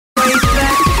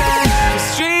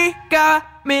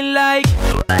Me like.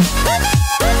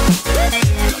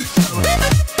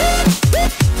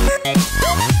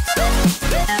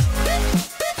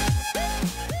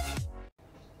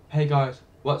 Hey guys,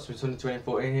 what's with Sunday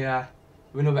 2014 here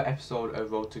with another episode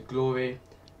of Road to Glory.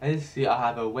 As you can see, I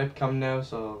have a webcam now,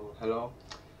 so hello.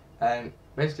 And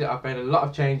basically I've made a lot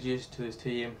of changes to this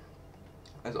team,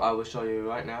 as I will show you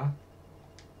right now.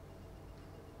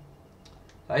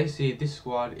 So as you see, this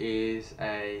squad is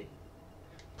a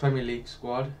Premier League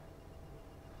squad,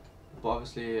 but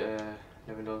obviously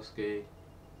Lewandowski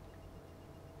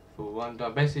for one.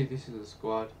 Basically this is a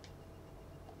squad.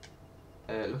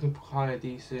 Looking kind of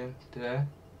decent there,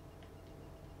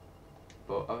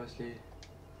 but obviously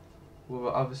we will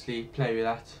obviously play with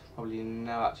that probably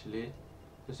now. Actually,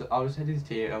 I'll just head to the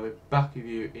team and I'll be back with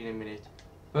you in a minute.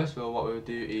 First of all, what we'll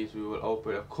do is we will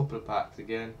open a couple of packs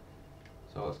again.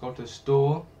 So let's go to the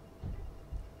store.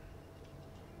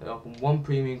 I'll open one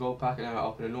premium gold pack and then I'll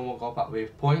open a normal gold pack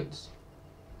with points.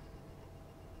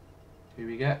 Here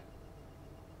we get.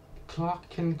 Clark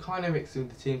can kind of mix with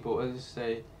the team, but as I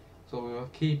say. So we will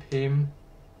keep him,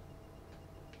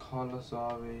 Carlos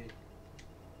Ari,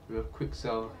 we will quick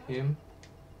sell him.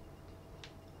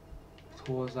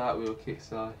 Towards that we will quick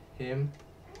sell him,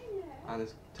 and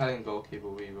this Italian goalkeeper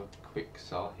we will quick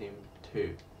sell him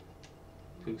too.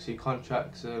 So you can see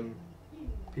contracts,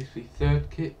 basically third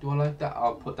kit, do I like that?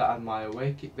 I'll put that on my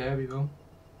away kit, there we go.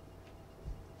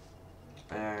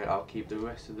 And I'll keep the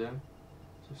rest of them.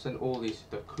 So send all these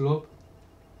to the club.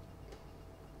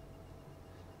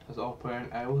 Let's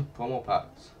open all the promo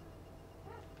packs.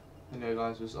 Anyway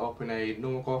guys, let's open a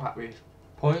normal gold pack with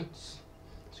points.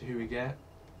 So here we get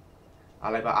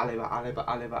Alaba.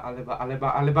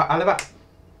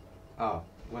 Oh,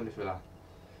 wonderful that.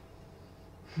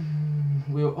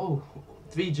 We'll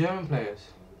 3 German players.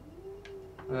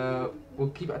 We'll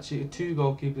keep actually 2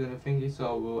 goalkeepers and a thingy,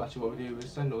 so we'll actually what we do is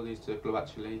send all these to the club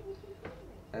actually.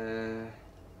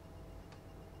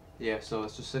 Yeah, so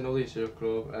let's just send all these to the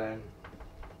club and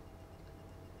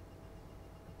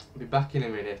I'll be back in a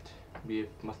minute with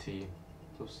my team,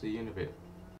 so see you in a bit.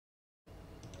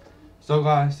 So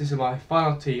guys, this is my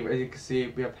final team. As you can see,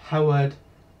 we have Howard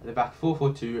at the back,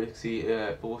 4-4-2. As you can see,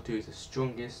 4-4-2 is the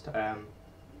strongest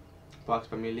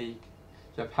Premier League.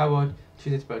 So we have Howard,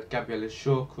 two back Gabriel and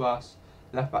Shawcross,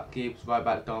 left back Gibbs, right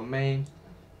back Darmain,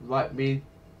 right mid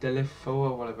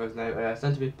Delifo, whatever his name,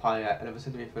 centre mid Payet, another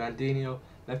centre mid Fernandinho,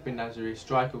 left mid Nazari,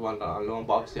 striker one on loan,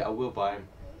 but obviously I will buy him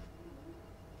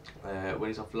when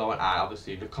he's off loan, and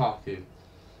obviously Lukaku.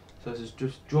 So let's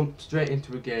just jump straight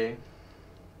into a game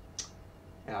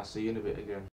and I'll see you in a bit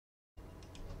again.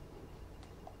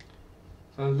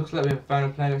 So it looks like we have a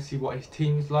final player. Let's see what his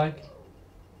team is like.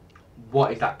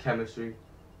 What is that chemistry?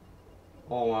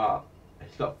 Oh wow,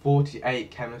 he's got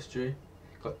 48 chemistry.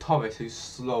 Got Torres who's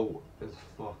slow as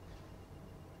fuck.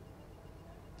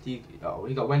 He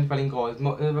got Wendy in goal.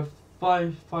 There's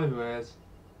five words.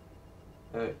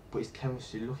 But his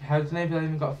chemistry, look, how does nobody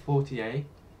even got 48?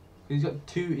 He's got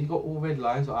he's got all red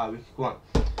lines. Alright, come on,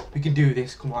 we can do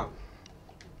this, come on.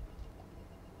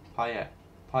 Payet.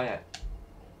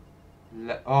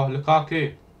 Oh,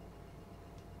 Lukaku.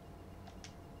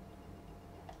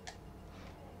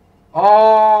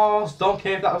 Oh, don't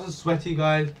care if that was a sweaty,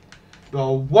 guys. We're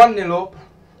 1-0 up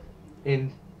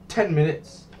in 10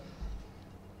 minutes.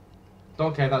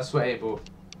 Don't care if that's sweaty, but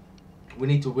we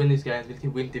need to win this game. We need to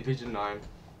win Division 9.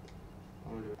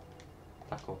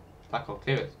 Tackle,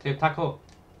 clear tackle.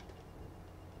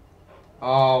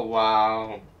 Oh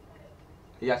wow.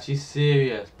 He actually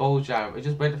serious. Ball jam. It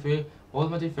just went through. What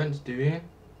was my defense doing?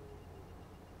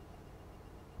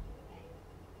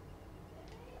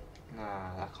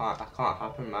 Nah, that can't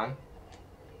happen, man.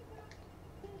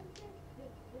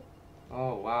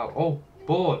 Oh wow. Oh,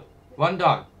 ball. Run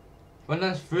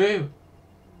down's through.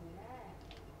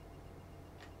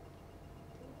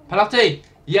 Penalty!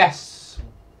 Yes!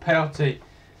 Penalty.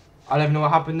 I don't even know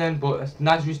what happened then, but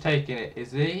Nasri's taking it.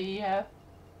 Is he? Yeah.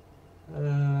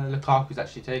 Lukaku's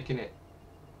actually taking it.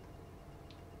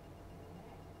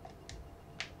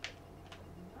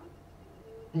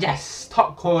 Yes!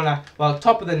 Top corner. Well,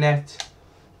 top of the net.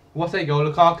 What a goal.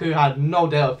 Lukaku had no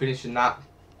doubt of finishing that.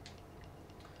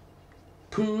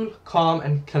 Cool, calm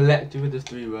and collected with the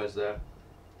 3 words there.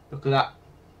 Look at that.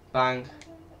 Bang.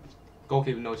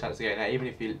 Goalkeeper no chance to get it. Even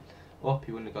if he up,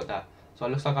 he wouldn't have got that. So it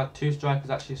looks like our 2 strikers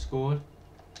actually scored.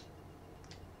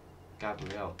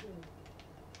 Gabriel.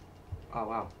 Oh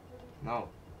wow. No.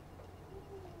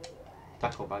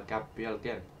 Tackle by Gabriel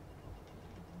again.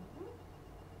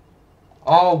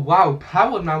 Oh wow,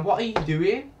 Howard, man, what are you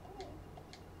doing?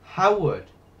 Howard,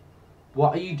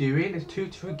 what are you doing? It's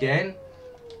 2-2 again.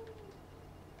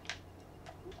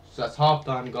 So that's half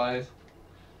time, guys.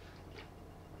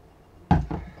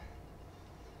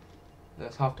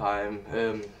 That's half time.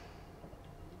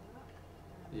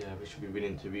 Yeah, we should be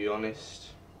winning, to be honest.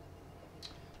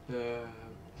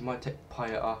 Might take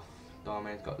Pyatt off.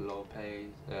 Darman's got low pace.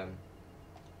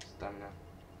 Stamina.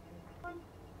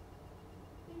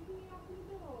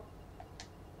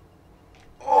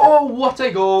 Oh, what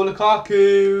a goal,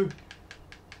 Lukaku!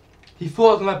 He thought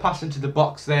I was going to pass into the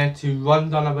box there to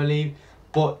Rondon, I believe,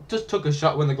 but just took a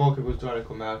shot when the goalkeeper was trying to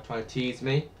come out, trying to tease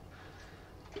me.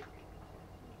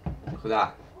 Look at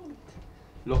that.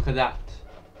 Look at that.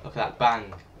 Look at that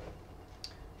bang.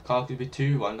 Lukaku with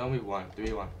 2-1, don't we?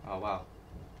 3-1. Oh, wow.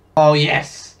 Oh,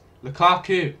 yes!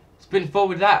 Lukaku! Spin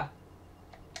forward that.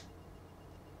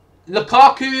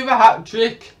 Lukaku with a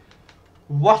hat-trick!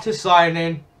 What a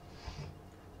signing!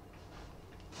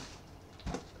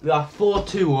 We are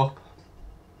 4-2 up.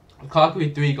 Lukaku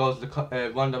with 3 goals,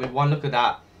 Rondon with 1. Look at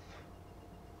that.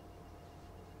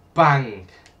 Bang!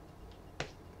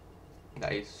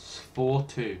 That is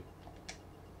 4-2.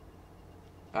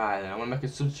 Alright then, I'm going to make a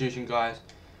substitution, guys.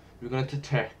 We're going to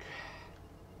take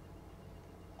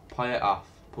Pyatt off,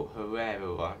 put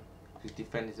Herrera on. His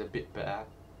defense is a bit better.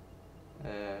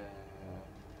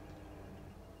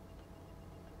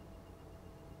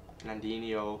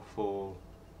 Landinho for...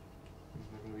 I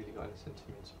haven't really got any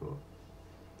sentiments for.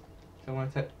 So I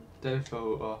want to take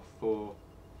Delafo off for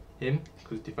him,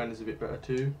 because defender's a bit better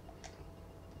too.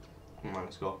 Come on,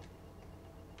 let's go.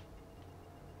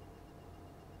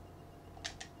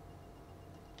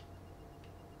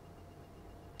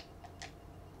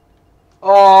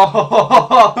 Oh,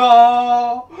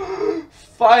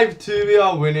 5-2 we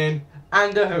are winning.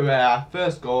 And a Herrera,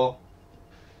 first goal.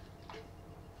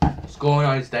 Scoring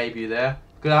on his debut there.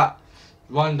 Look at that.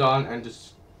 Rondon and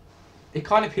just... It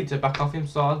kind of hit it back off him,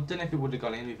 so I don't know if it would have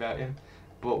gone in without him.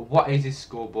 But what is his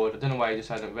scoreboard? I don't know why he just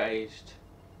hadn't raised.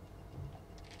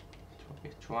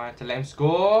 Trying to let him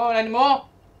score anymore.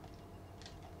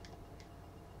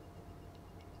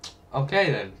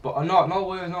 Okay then, but no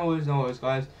worries,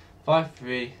 guys.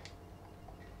 5-3.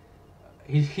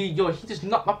 He just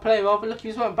knocked my player over. Look, he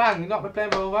just went bang. He knocked my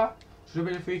player over. Should have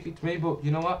been a free kick to me, but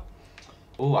you know what?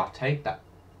 Oh, I'll take that.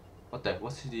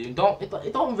 What's he doing?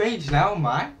 Don't rage now,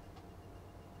 man.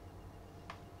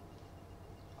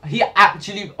 He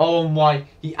actually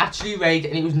raged,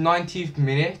 and it was 90th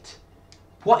minute.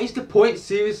 What is the point,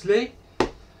 seriously?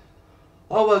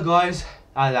 Oh well, guys.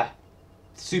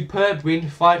 Superb win,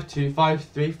 5-2,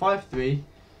 5-3, 5-3.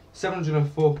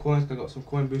 704 coins. I got some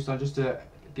coin boost on just to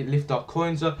lift our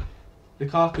coins up.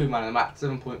 Lukaku, man, I'm at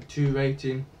 7.2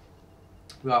 rating.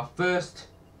 We are first,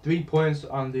 3 points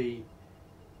on the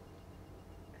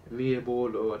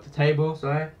leaderboard or at the table,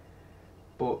 sorry.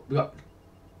 But we got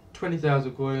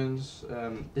 20,000 coins.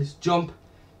 Let's jump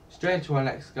straight into our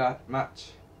next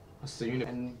match.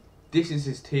 And this is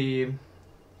his team.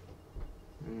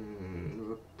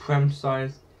 Prem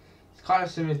size. It's kind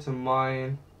of similar to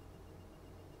mine.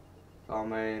 I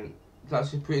mean, it's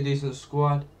actually a pretty decent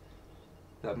squad.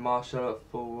 That Marshall up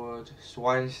forward,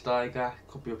 Schweinsteiger,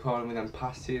 could be a problem with them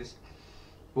passes.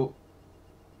 But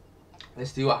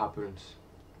let's see what happens.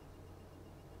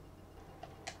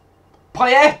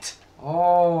 Pyatt!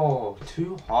 Oh,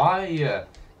 too high.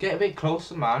 Get a bit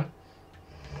closer, man.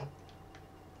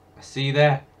 I see you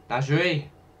there. Nasri.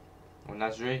 Oh,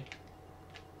 Nasri.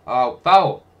 Oh,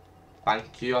 foul.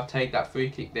 Thank you. I'll take that free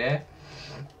kick there.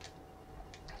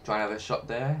 Try and have a shot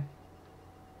there.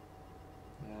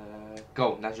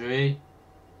 Go, Nasri.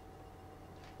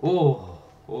 Oh.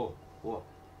 Well,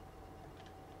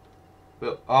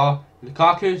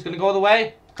 Lukaku's going to go all the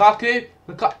way. Lukaku.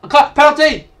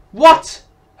 Penalty! What?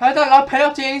 How did I got a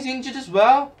penalty and he's injured as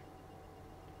well?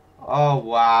 Oh,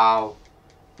 wow.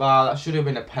 Wow, that should have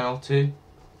been a penalty.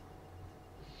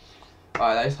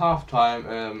 Alright, that is half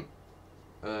time.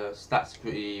 Stats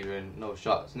pretty even. No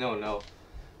shots. No.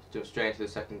 Jump straight into the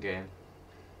second game.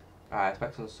 Alright, let's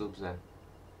back to the subs then.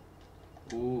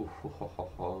 Ooh,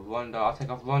 Rondon. I'll take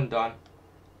off Rondon.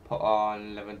 Put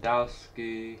on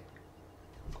Lewandowski.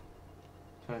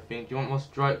 Trying to think. Do you want more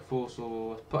strike force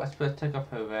or let's take off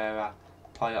Herrera.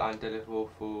 Pyatt on Delafo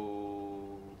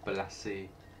for Balassi.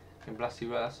 Can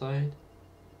Balassi right that side?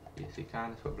 Yes, he can.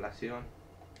 Let's put Balassi on.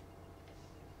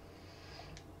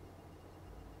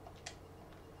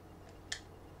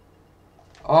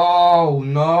 Oh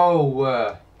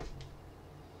no!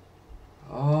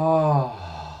 Oh.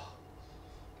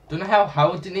 Don't know how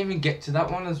Howard didn't even get to that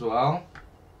one as well.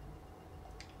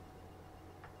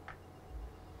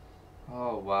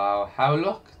 Oh wow! How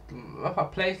look?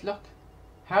 What place? Look.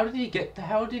 How did he get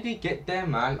there,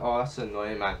 man? Oh, that's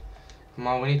annoying, man. Come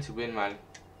on, we need to win, man.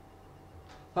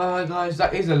 Alright guys,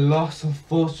 that is a loss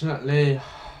unfortunately.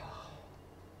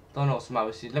 Don't know what's the matter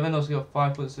with you. Lewandowski got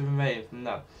 5.7 rating from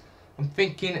that. I'm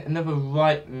thinking another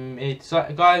right mid. So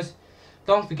guys,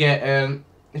 don't forget,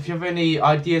 if you have any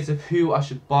ideas of who I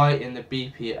should buy in the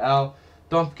BPL,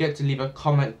 don't forget to leave a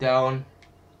comment down.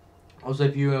 Also,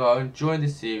 if you are enjoying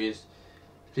this series,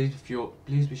 please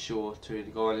be sure to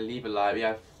go and leave a like. We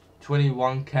have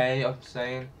 21k, I'm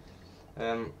saying.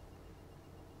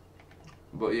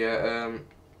 But yeah,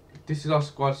 this is our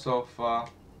squad so far.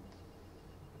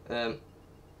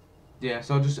 Yeah,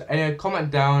 so just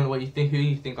comment down what you think, who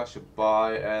you think I should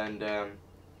buy, and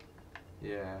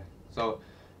yeah. So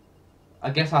I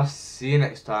guess I'll see you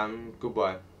next time.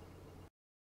 Goodbye.